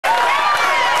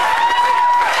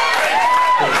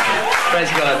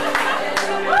Praise God.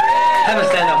 Have a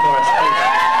stand up for us, please.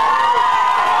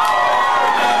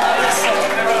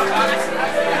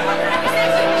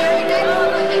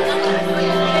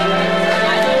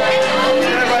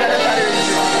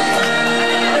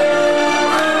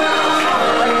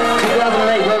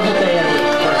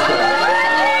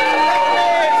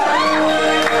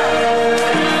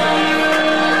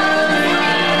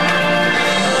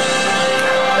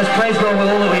 Let's praise God with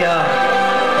all that we are.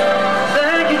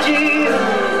 Thank you, Jesus.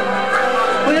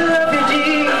 We love you,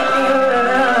 Jesus.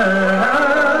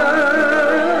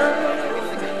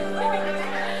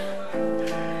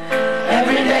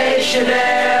 Every nation,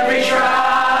 every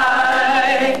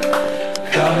tribe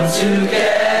come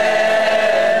together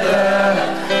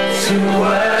to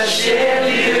worship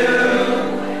you.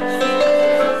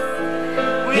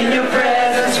 In your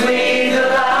presence we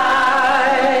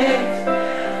delight.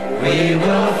 We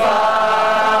will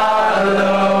follow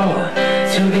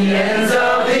to the ends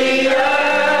of the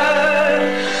earth.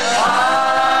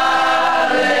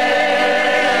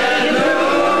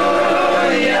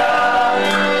 Hallelujah.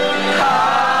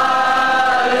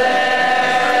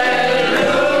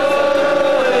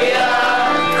 Hallelujah.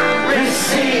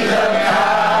 Receive the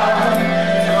power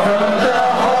from the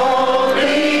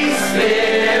Holy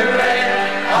Spirit.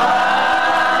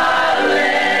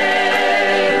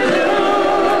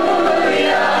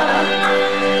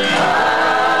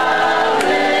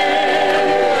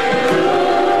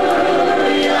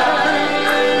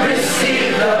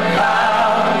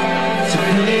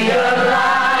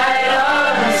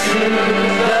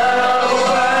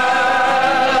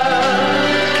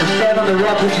 The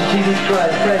rock which is Jesus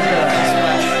Christ. Praise God.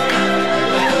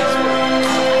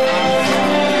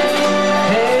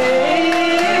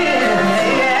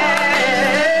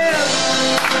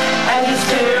 As the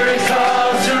Spirit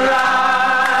calls to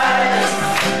rise,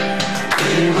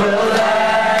 we will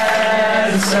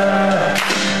answer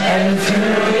and do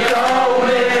your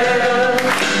will.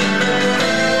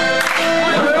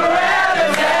 We'll forever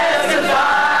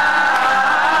testify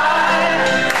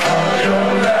of your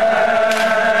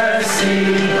mercy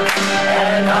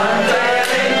and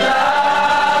unfailing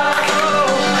love.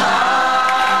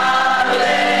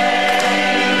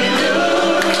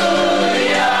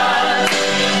 Hallelujah.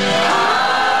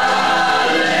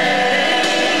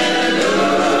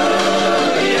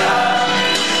 Hallelujah.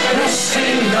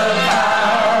 Receive the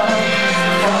power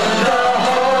from the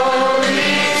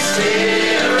Holy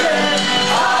Spirit.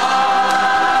 Hallelujah.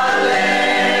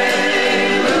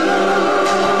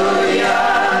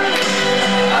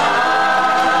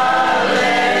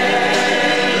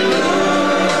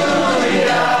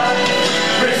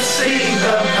 Receive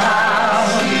the power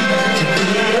to be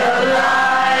a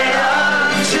light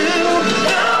unto the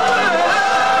world.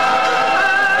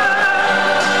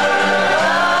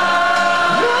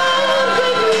 Lord,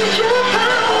 give me your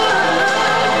power.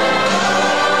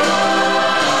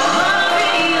 Be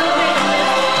a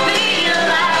witness, be a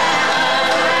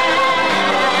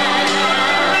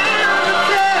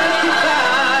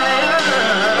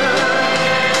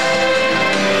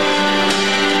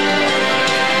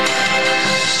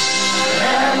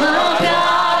Lamb of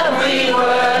God, we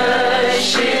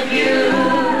worship you.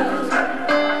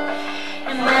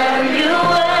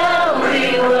 Emmanuel, we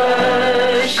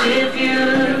worship you.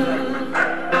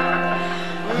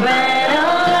 Bread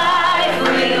of life,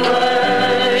 we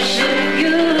worship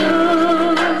you.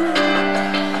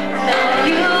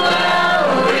 Emmanuel,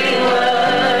 we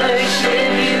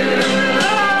worship you.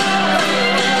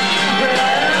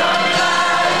 Bread of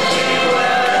life, we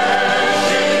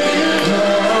worship you.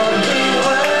 Lord, we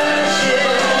worship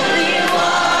the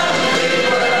one. We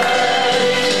worship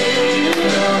you.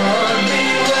 Lord, we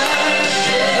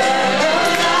worship the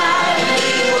light.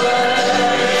 We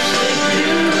worship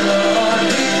you. Lord,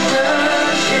 we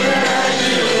worship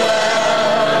you.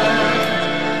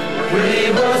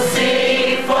 We will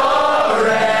sing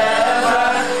forever.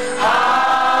 Hallelujah.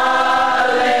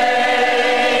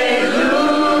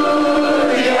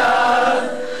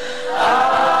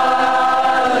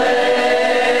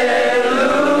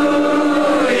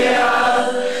 Hallelujah.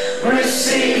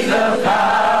 Receive the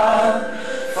power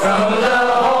from the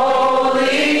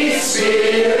Holy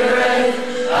Spirit.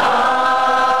 Hallelujah.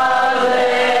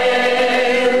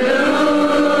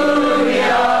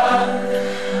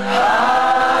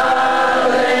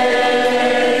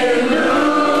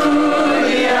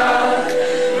 Hallelujah.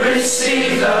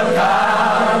 Receive the power